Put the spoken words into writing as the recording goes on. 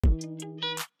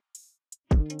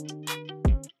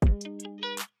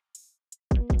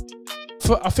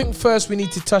I think first we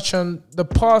need to touch on the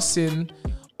passing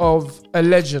of a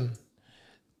legend,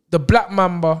 the Black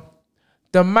Mamba,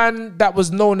 the man that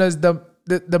was known as the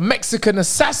Mexican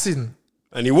assassin.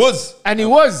 And he was. And he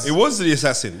was. He was the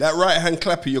assassin. That right hand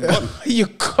clapper, you're gone. You're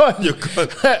gone. You're gone.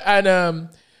 And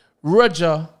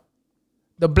Roger,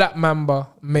 the Black Mamba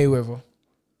Mayweather.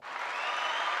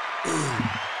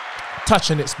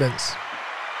 Touching it, Spence.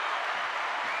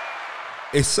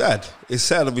 It's sad. It's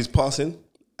sad of his passing.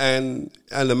 And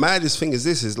the maddest thing is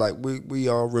this, is like we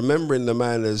are remembering the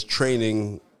man as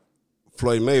training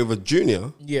Floyd Mayweather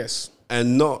Jr. Yes.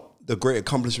 And not the great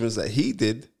accomplishments that he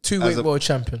did. Two-weight world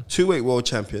champion. Two-weight world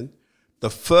champion. The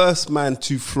first man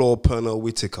to floor Pernell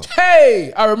Whitaker.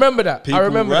 Hey, I remember that. I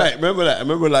remember that. Remember that. I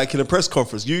remember like in a press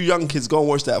conference. You young kids go and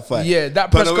watch that fight. Yeah,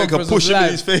 that press conference push him live.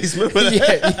 in his face. Remember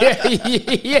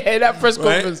that? Yeah, that press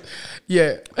conference.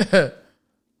 Yeah.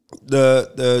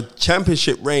 The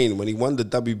championship reign when he won the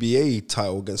WBA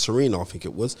title against Serena, I think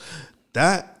it was,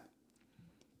 that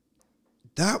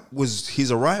was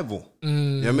his arrival. You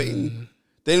know what I mean?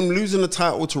 Then losing the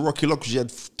title to Rocky Lock, because he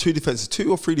had two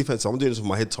or three defenses. I'm doing this with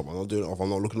my head top. I'm not doing it off. I'm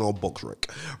not looking at a box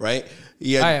wreck, right?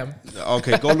 I am.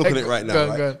 Okay, go look at it right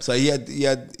now. Go. So he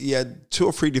had 2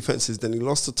 or 3 defenses. Then he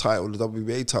lost the title, the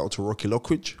WBA title, to Rocky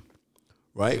Lockridge,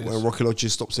 right? Yes. When Rocky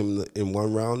Lockridge stops him in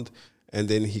 1 round, and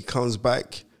then he comes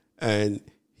back and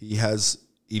he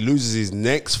loses his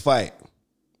next fight.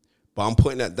 But I'm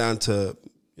putting that down to,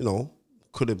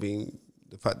 could have been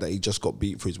the fact that he just got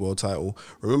beat for his world title.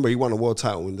 Remember, he won a world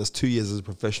title in just 2 years as a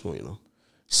professional,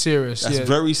 Serious, That's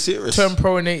very serious. Turned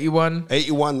pro in 81.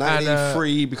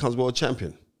 1983, he becomes world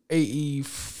champion.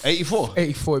 84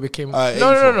 he became.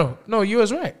 84. No, you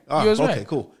was right. You was right. Okay,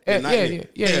 cool.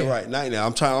 Yeah, right. 90.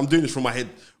 I'm doing this from my head.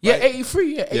 Yeah, right?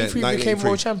 83. Yeah, 83 became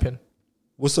world champion.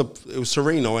 It was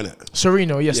Sereno, innit?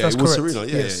 Sereno, yes, that's correct. Sereno,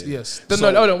 yes.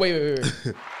 Wait.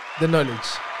 The knowledge.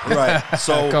 Right.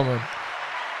 So come on.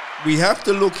 We have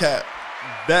to look at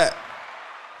that,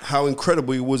 how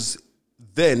incredible he was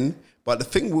then. But the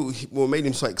thing what made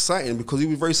him so exciting, because he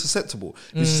was very susceptible.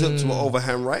 He was susceptible to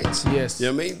overhand rights. Yes. You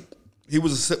know what I mean? He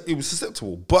was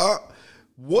susceptible. But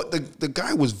what the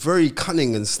guy was very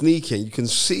cunning and sneaky. And you can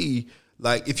see,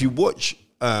 like, if you watch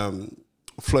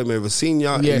Floyd Mayweather Sr.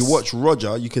 and you watch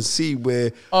Roger, you can see where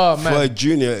Floyd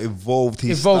Jr. evolved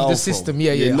his style the system. from.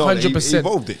 100%. He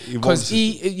evolved it. Because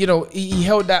he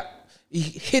held that. He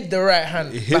hid the right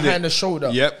hand behind the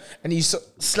shoulder. Yep. And he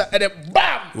slapped and then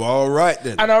bam! Well, all right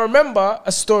then. And I remember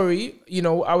a story,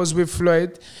 I was with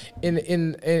Floyd in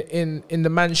the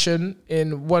mansion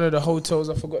in one of the hotels.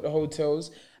 I forgot the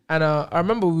hotels. And I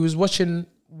remember we was watching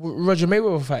Roger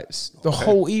Mayweather fights the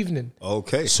whole evening.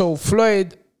 Okay. So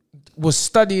Floyd was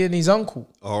studying his uncle.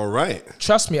 All right.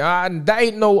 Trust me. And that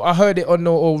ain't I heard it on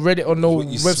or read it on no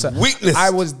website. Weakness.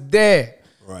 I was there.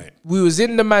 Right. We was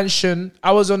in the mansion.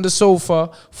 I was on the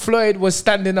sofa. Floyd was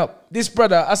standing up. This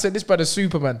brother's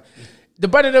Superman. The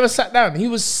brother never sat down. He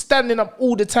was standing up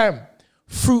all the time.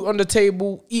 Fruit on the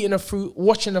table, eating a fruit,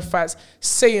 watching the fights,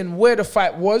 saying where the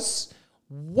fight was,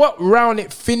 what round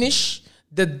it finished,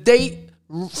 the date.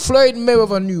 Floyd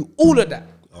Mayweather knew all of that.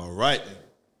 All right.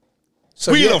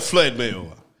 So we love Floyd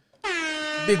Mayweather.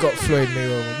 Big up Floyd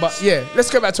Mayweather. But yeah, let's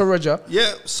go back to Roger.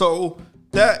 Yeah, so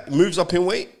that moves up in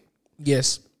weight.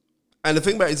 Yes. And the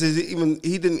thing about it is he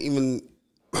didn't even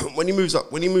when he moves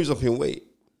up in weight,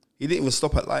 he didn't even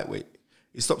stop at lightweight.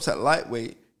 He stops at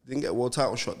lightweight, didn't get a world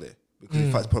title shot there because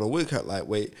he fights Pernell Whitaker at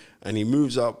lightweight, and he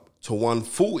moves up to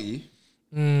 140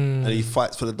 and he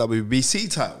fights for the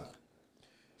WBC title.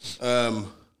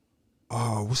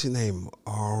 What's his name?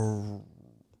 Orendo.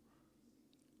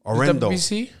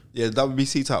 WBC? Yeah, the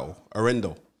WBC title.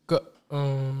 Orendo. Got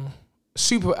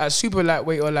super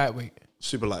lightweight or lightweight?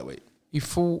 Super lightweight. He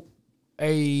fought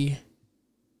a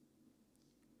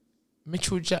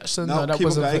Mitchell Jackson. No, that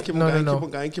wasn't. Keep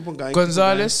on going.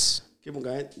 Gonzalez. Keep on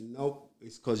going. Nope.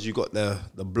 It's because you got the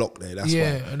block there. That's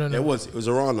why. I don't know. It was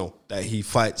Arano that he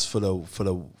fights for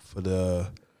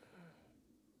the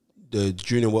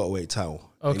junior welterweight title.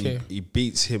 Okay. He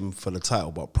beats him for the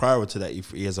title, but prior to that,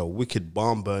 he has a wicked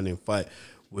barn burning fight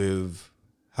with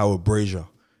Howard Brazier.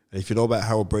 And if you know about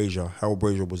Howard Brazier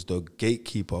was the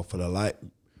gatekeeper for the light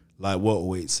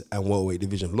welterweights and welterweight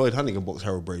division. Lloyd Huntington boxed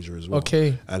Howard Brazier as well.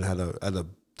 Okay. And had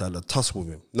a tussle with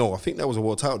him. No, I think that was a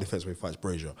world title defense when he fights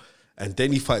Brazier. And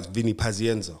then he fights Vinny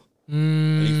Pazienza.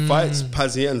 And he fights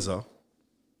Pazienza.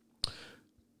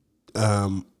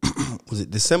 Was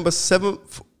it December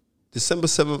 7th? December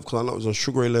 7th, because I know it was on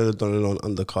Sugar Ray Leonard done it on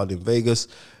undercard in Vegas.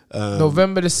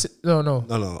 November the... No.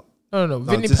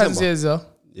 Vinny Pazienza.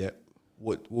 Yeah.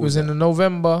 What was in the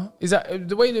November. Is that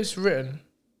the way it's written?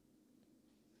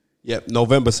 Yep,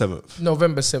 November 7th.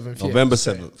 November 7th. November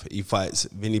 7th, he fights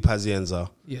Vinny Pazienza.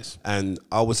 Yes. And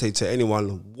I would say to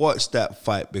anyone, watch that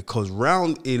fight because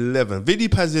round 11, Vinny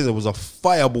Pazienza was a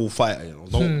fireball fighter, you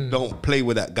know. Don't play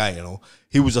with that guy, you know.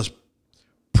 He was just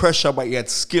pressure, but he had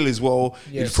skill as well.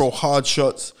 Yes. He'd throw hard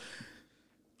shots.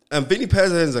 And Vinny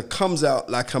Pazienza comes out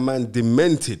like a man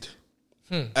demented.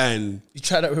 And you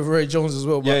tried that with Roy Jones as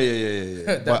well, but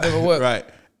yeah. that never worked. Right.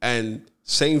 And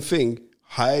same thing,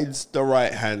 hides the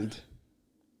right hand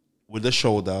with the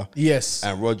shoulder. Yes.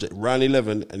 And Roger, round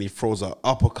 11, and he throws an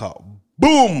uppercut.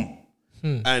 Boom!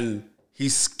 And he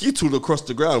skittled across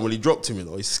the ground when he dropped him, you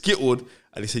know. He skittled,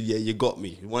 and he said, yeah, you got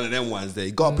me. One of them ones there.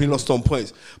 He got up, he lost on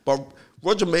points. But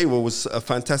Roger Mayweather was a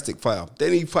fantastic fighter.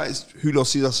 Then he fights Julio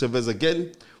Cesar Chavez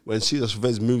again, when Cesar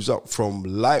Chavez moves up from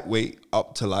lightweight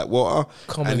up to light water,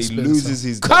 and he loses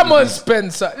his... Come on,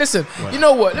 Spencer. Listen, you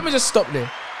know what? Let me just stop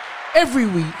there. Every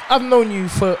week, I've known you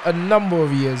for a number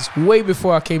of years, way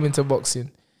before I came into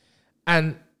boxing.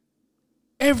 And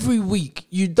every week,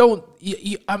 you don't...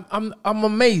 I'm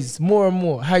amazed more and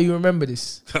more how you remember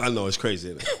this. I know, it's crazy,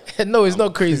 isn't it? No, it's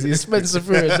not crazy. It's Spencer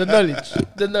Fearon, the knowledge.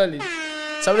 The knowledge.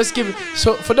 So let's give it...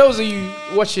 So for those of you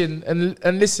watching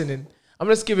and listening, I'm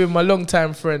just giving my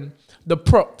longtime friend the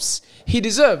props he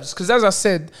deserves. Because as I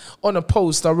said on a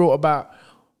post I wrote about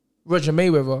Roger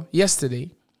Mayweather yesterday,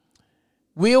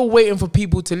 we're all waiting for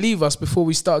people to leave us before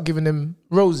we start giving them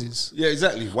roses. Yeah,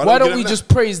 exactly. Why don't we just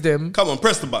praise them? Come on,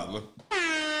 press the button, man.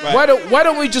 Right. Why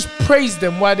don't we just praise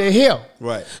them while they're here?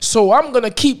 Right. So I'm going to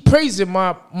keep praising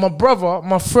my brother,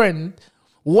 my friend,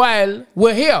 while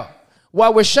we're here.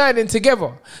 While we're shining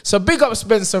together. So big up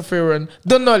Spencer Fearon,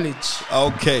 the knowledge.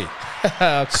 Okay.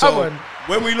 Come on.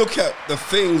 When we look at the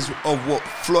things of what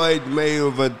Floyd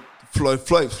Mayweather,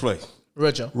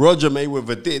 Roger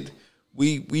Mayweather did,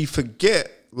 we forget,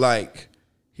 like,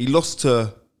 he lost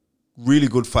to really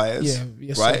good fighters,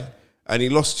 right? Sir. And he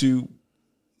lost to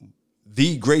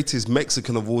the greatest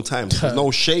Mexican of all time. There's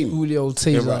no shame. Julio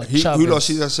Cesar Chavez. Julio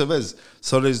Cesar Chavez.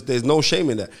 So there's no shame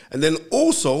in that. And then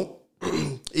also,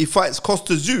 he fights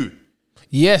Costa Zoo.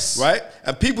 Yes. Right?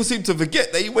 And people seem to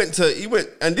forget that he went,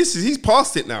 and he's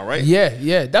past it now, right?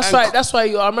 Yeah. That's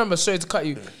why I remember, sorry to cut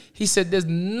you. He said there's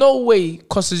no way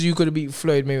Costas could have beat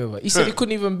Floyd Mayweather. He said he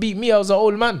couldn't even beat me. I was an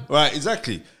old man. Right,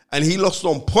 exactly. And he lost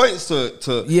on points to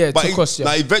Costa.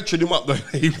 Like, he veteran him up though.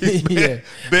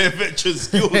 Bare veteran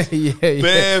skills.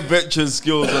 Bare veteran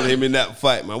skills on him in that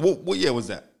fight, man. What year was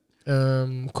that?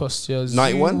 Costa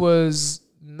 91 was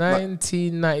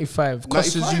 1995.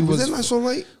 Costa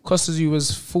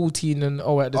was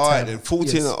 14-0 at the time. All right, then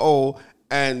 14-0,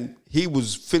 and he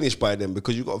was finished by then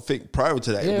because you got to think prior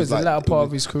to that. Yeah, it was like, the latter part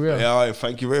of his career. Yeah, all right,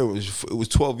 thank you very much. It was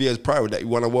 12 years prior that he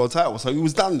won a world title, so he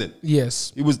was done then.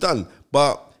 Yes, he was done.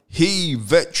 But he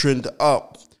veteraned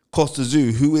up Costa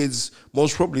Zoo, who is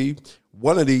most probably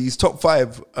one of these top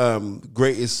 5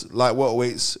 greatest light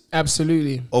welterweights,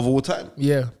 absolutely, of all time.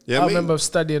 Yeah, I remember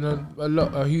studying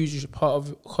a huge part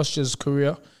of Costa's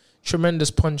career. Tremendous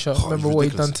puncher. Remember what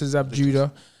he done to Zab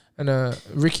Judah, and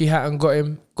Ricky Hatton got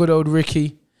him. Good old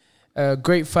Ricky.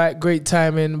 Great fight, great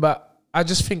timing. But I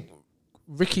just think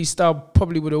Ricky's style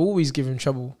probably would have always given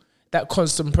trouble. That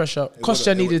constant pressure.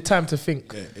 Costa needed time to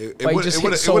think. Yeah, but he just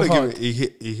hit so hard. He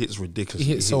hits ridiculously.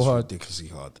 He hits so hard. Ridiculously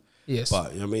hard. Yes.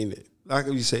 But, you know what I mean? Like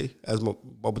you say, as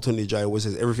Tunde Ajayi always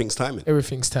says, everything's timing.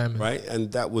 Everything's timing. Right?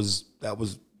 And that was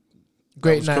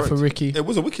great night for Ricky. It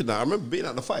was a wicked night. I remember being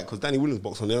at the fight because Danny Williams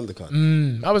boxed on the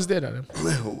undercard. I was there then. You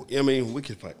know what I mean?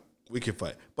 Wicked fight. Wicked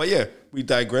fight. But yeah, we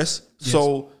digress. Yes.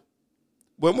 So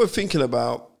when we're thinking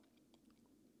about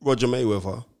Roger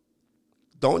Mayweather,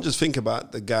 don't just think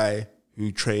about the guy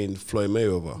who trained Floyd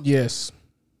Mayweather. Yes.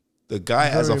 The guy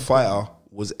as a fighter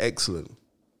was excellent.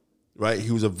 Right?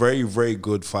 He was a very, very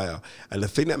good fighter. And the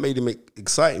thing that made him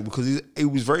exciting because he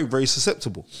was very, very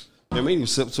susceptible. You know what I mean? He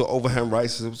was susceptible to overhand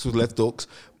rights, susceptible to left hooks,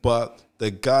 but the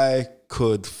guy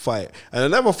could fight. And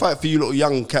another fight for you little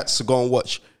young cats to go and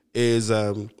watch is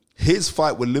his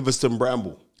fight with Livingston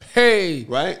Bramble. Hey,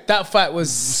 right? That fight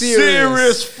was serious.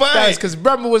 Serious fight. Guys, because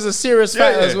Bramble was a serious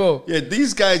fighter as well. Yeah,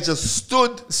 these guys just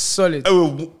stood solid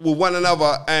with one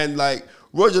another, and like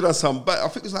Roger done some bad, I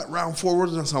think it was like round 4,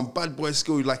 Roger done some bad boy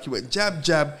skill, like he went jab,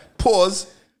 jab,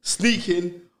 pause, sneak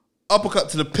in, uppercut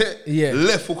to the pit,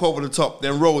 left hook over the top,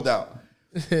 then rolled out.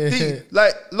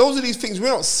 Like, loads of these things we're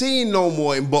not seeing no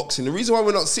more in boxing. The reason why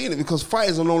we're not seeing it because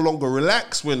fighters are no longer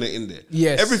relaxed when they're in there.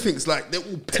 Yes. Everything's like, they're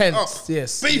all tense up.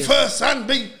 Yes. Be first, son,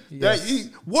 be. Yes. Like, you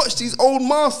watch these old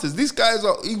masters. These guys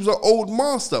he was an old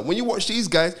master. When you watch these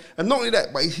guys, and not only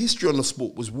that, but his history on the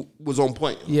sport was on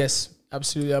point. Yes.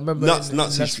 Absolutely. I remember Nuts in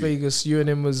Las history. Vegas, you and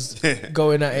him was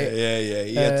going at it.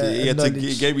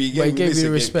 He gave me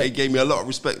respect. He gave me a lot of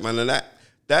respect, man. And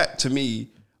that to me,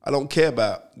 I don't care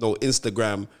about no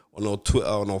Instagram or no Twitter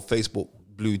or no Facebook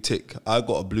blue tick. I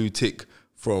got a blue tick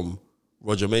from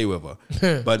Roger Mayweather.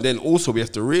 But then also we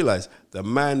have to realize the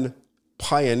man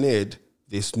pioneered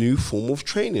this new form of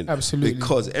training. Absolutely.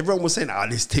 Because everyone was saying,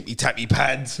 this tippy-tappy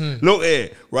pads. Look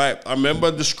here, right? I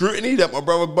remember the scrutiny that my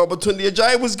brother Tunde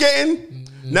Ajayi was getting.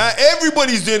 Now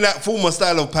everybody's doing that former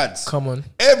style of pads. Come on.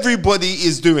 Everybody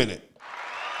is doing it,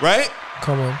 right?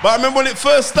 Come on. But I remember when it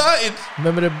first started.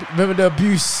 Remember the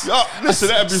abuse. Listen,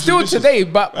 that abuse still was today,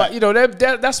 but you know,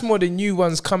 that's more the new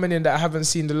ones coming in that I haven't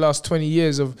seen the last 20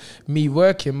 years of me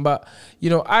working. But you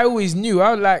know, I always knew.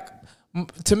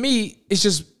 To me, it's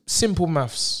just simple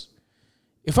maths.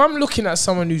 If I'm looking at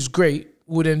someone who's great,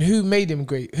 well then who made him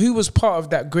great? Who was part of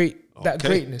that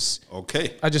greatness?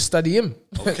 Okay. I just study him.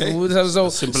 Okay. so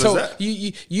simple as that.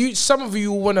 You some of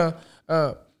you wanna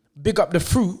big up the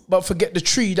fruit, but forget the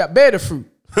tree that bear the fruit.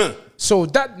 So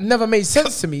that never made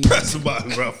sense to me. Press the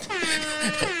button, bro.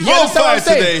 You understand what I'm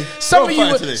saying? Some of you,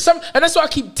 and that's what I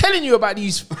keep telling you about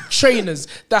these trainers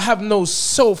that have no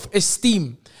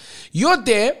self-esteem. You're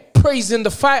there praising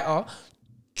the fighter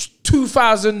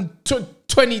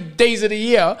 2,020 days of the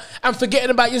year and forgetting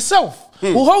about yourself.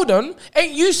 Well, hold on.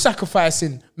 Ain't you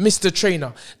sacrificing, Mr.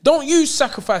 Trainer? Don't you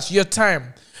sacrifice your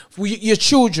time, your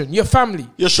children, your family,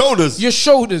 your shoulders,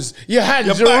 your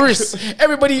hands, your wrists?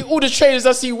 Everybody, all the trainers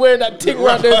I see wearing that thing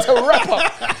around there to wrap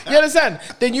up. You understand?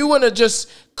 Then you want to just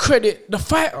credit the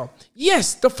fighter.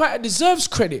 Yes, the fighter deserves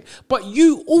credit, but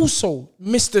you also,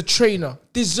 Mr. Trainer,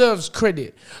 deserves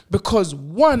credit because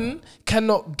one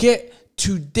cannot get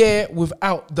to there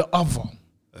without the other.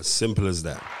 As simple as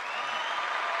that.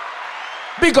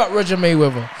 Big up Roger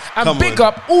Mayweather. And big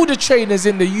up all the trainers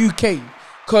in the UK.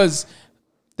 Because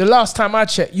the last time I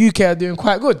checked, UK are doing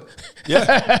quite good.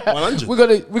 Yeah,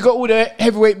 100. we got all the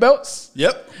heavyweight belts.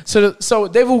 Yep. So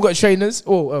they've all got trainers.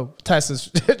 Oh,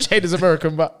 Tyson's trainer's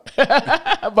American, but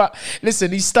but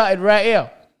listen, he started right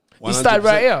here. 100%, he started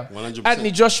right here. 100%.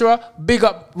 Anthony Joshua, big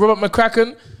up Robert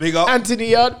McCracken. Big up. Anthony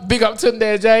Yard, big up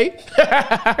Tunde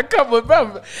Ajayi. Come on,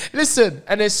 bro. Listen,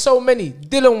 and there's so many.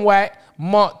 Dylan White,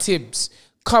 Mark Tibbs.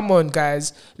 Come on,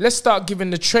 guys. Let's start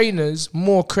giving the trainers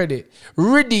more credit.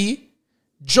 Riddy,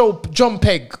 John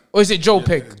Pegg. Or is it Joe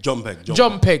Pegg? John Pegg.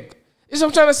 John Pegg. That's what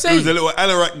I'm trying to say. He was a little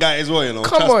Anorak guy as well, you know.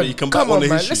 Come on, me, come on,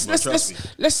 man.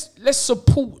 Let's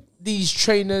support these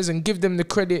trainers and give them the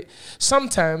credit.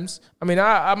 Sometimes, I mean,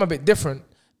 I'm a bit different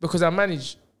because I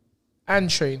manage and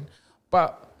train,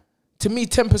 but to me,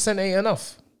 10% ain't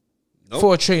enough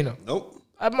for a trainer.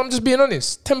 I'm just being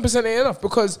honest. 10% ain't enough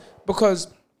because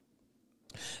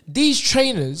these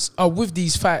trainers are with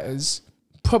these fighters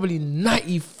probably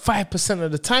 95%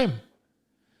 of the time.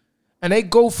 And they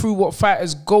go through what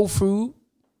fighters go through,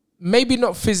 maybe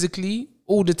not physically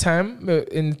all the time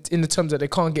in the terms that they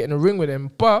can't get in a ring with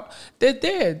them, but they're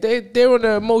there. They're on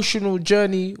an emotional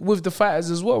journey with the fighters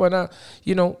as well. And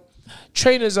you know,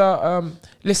 trainers are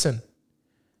listen.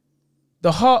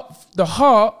 The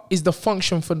heart is the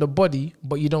function for the body,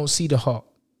 but you don't see the heart.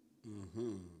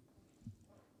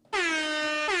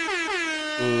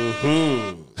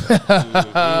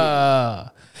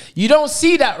 You don't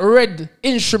see that red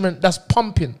instrument that's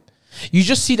pumping. You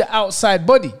just see the outside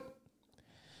body.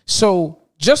 So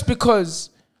just because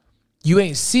you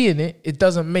ain't seeing it, it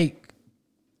doesn't mean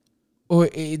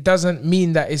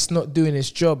that it's not doing its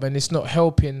job and it's not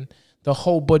helping the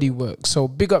whole body work. So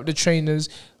big up the trainers.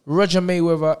 Roger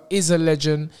Mayweather is a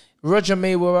legend. Roger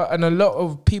Mayweather, and a lot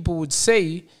of people would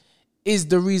say, is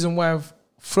the reason why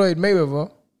Floyd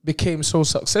Mayweather became so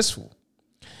successful.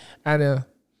 And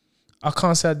I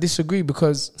can't say I disagree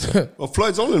because... well,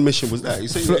 Floyd's own admission was that. He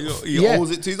said he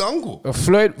owes it to his uncle.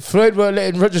 Floyd weren't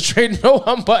letting Roger train no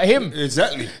one but him.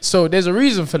 Exactly. So there's a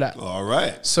reason for that. All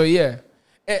right. So yeah.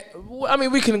 I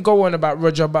mean, we can go on about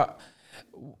Roger, but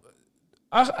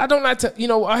I don't like to... You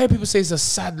know, I hear people say it's a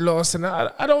sad loss, and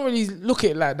I don't really look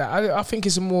at it like that. I think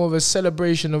it's more of a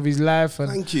celebration of his life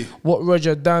and what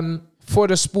Roger done for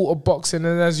the sport of boxing.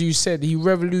 And as you said, he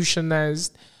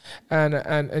revolutionized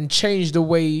and changed the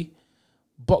way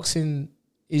boxing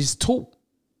is taught.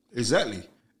 Exactly.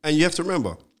 And you have to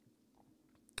remember,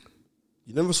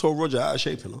 you never saw Roger out of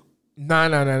shape, you know?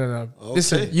 No. Okay.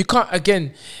 Listen, you can't,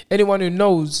 again, anyone who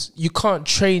knows, you can't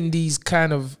train these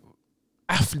kind of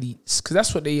athletes, because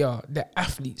that's what they are. They're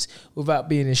athletes without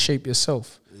being in shape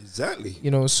yourself. Exactly. You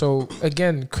know, so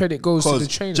again, credit goes to the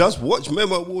trainer. Just watch,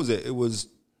 remember, what was it? It was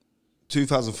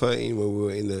 2013 when we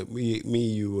were in the,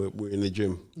 you were in the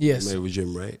gym. Yes. The Mayweather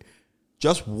gym, right?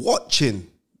 Just watching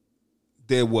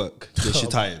their work, they're shit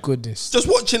tired. Goodness. Just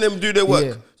watching them do their work.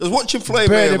 Yeah. Just watching Floyd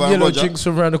Burn them Mayweather yellow and Roger. drinks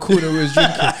from around the corner we was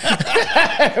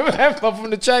drinking. Remember from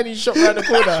the Chinese shop around the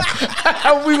corner.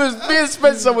 And me and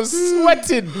Spencer was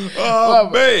sweating. Oh,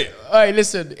 mate. All right,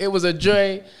 listen, it was a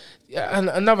joy. And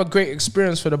another great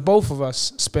experience for the both of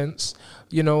us, Spence.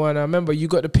 You know, and I remember you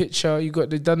got the picture,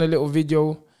 they done a little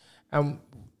video, and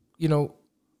you know,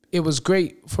 it was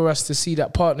great for us to see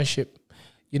that partnership,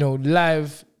 you know,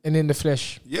 live and in the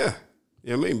flesh. Yeah.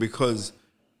 You know what I mean? Because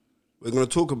we're going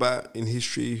to talk about in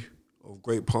history of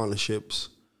great partnerships,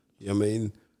 you know what I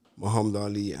mean? Muhammad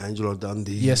Ali, Angelo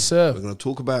Dundee. Yes, sir. We're going to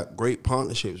talk about great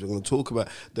partnerships. We're going to talk about,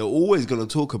 they're always going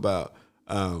to talk about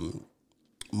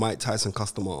Mike Tyson,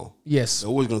 Customer. Yes. They're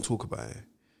always going to talk about it.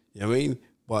 You know what I mean?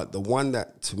 But the one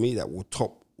that, to me, that will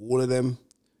top all of them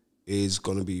is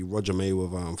going to be Roger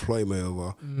Mayweather and Floyd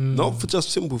Mayweather. Not for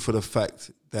just simple for the fact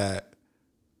that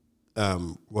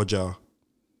Roger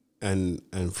and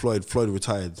Floyd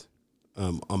retired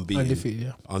unbeaten.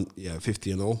 Undefeated, yeah.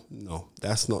 50-0. No,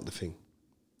 that's not the thing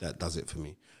that does it for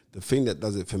me. The thing that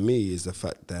does it for me is the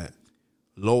fact that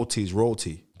loyalty is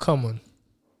royalty. Come on.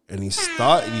 And he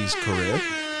started his career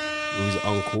with his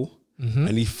uncle,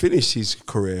 and he finished his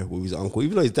career with his uncle,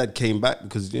 even though his dad came back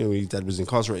because, you know, his dad was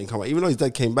incarcerated and come back. Even though his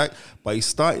dad came back, but he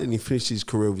started and he finished his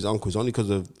career with his uncle. It's only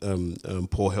because of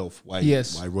poor health why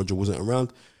Roger wasn't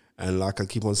around. And like I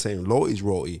keep on saying, loyalty is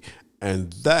royalty.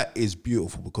 And that is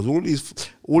beautiful because all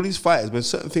these fighters, when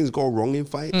certain things go wrong in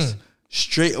fights,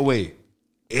 straight away,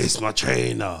 it's my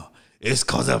trainer. It's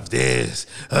because of this.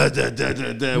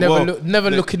 Never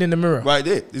looking in the mirror. Right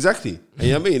there, exactly. And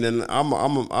you know what I mean? And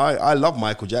I love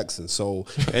Michael Jackson. So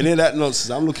any of that nonsense,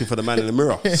 I'm looking for the man in the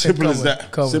mirror. Simple as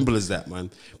that. Simple as that,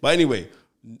 man. But anyway,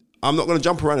 I'm not going to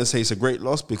jump around and say it's a great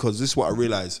loss because this is what I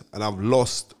realize. And I've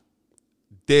lost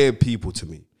dear people to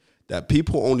me. That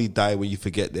people only die when you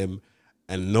forget them.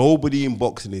 And nobody in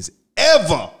boxing is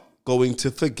ever going to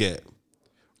forget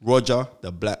Roger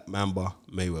the Black Mamba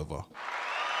Mayweather.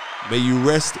 May you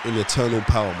rest in eternal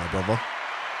power, my brother.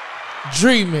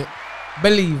 Dream it,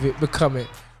 believe it, become it.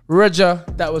 Roger,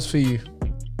 that was for you.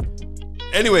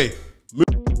 Anyway.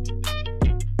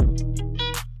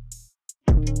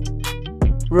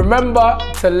 Remember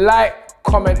to like,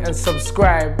 comment and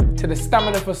subscribe to the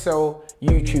Stamina for Sale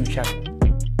YouTube channel.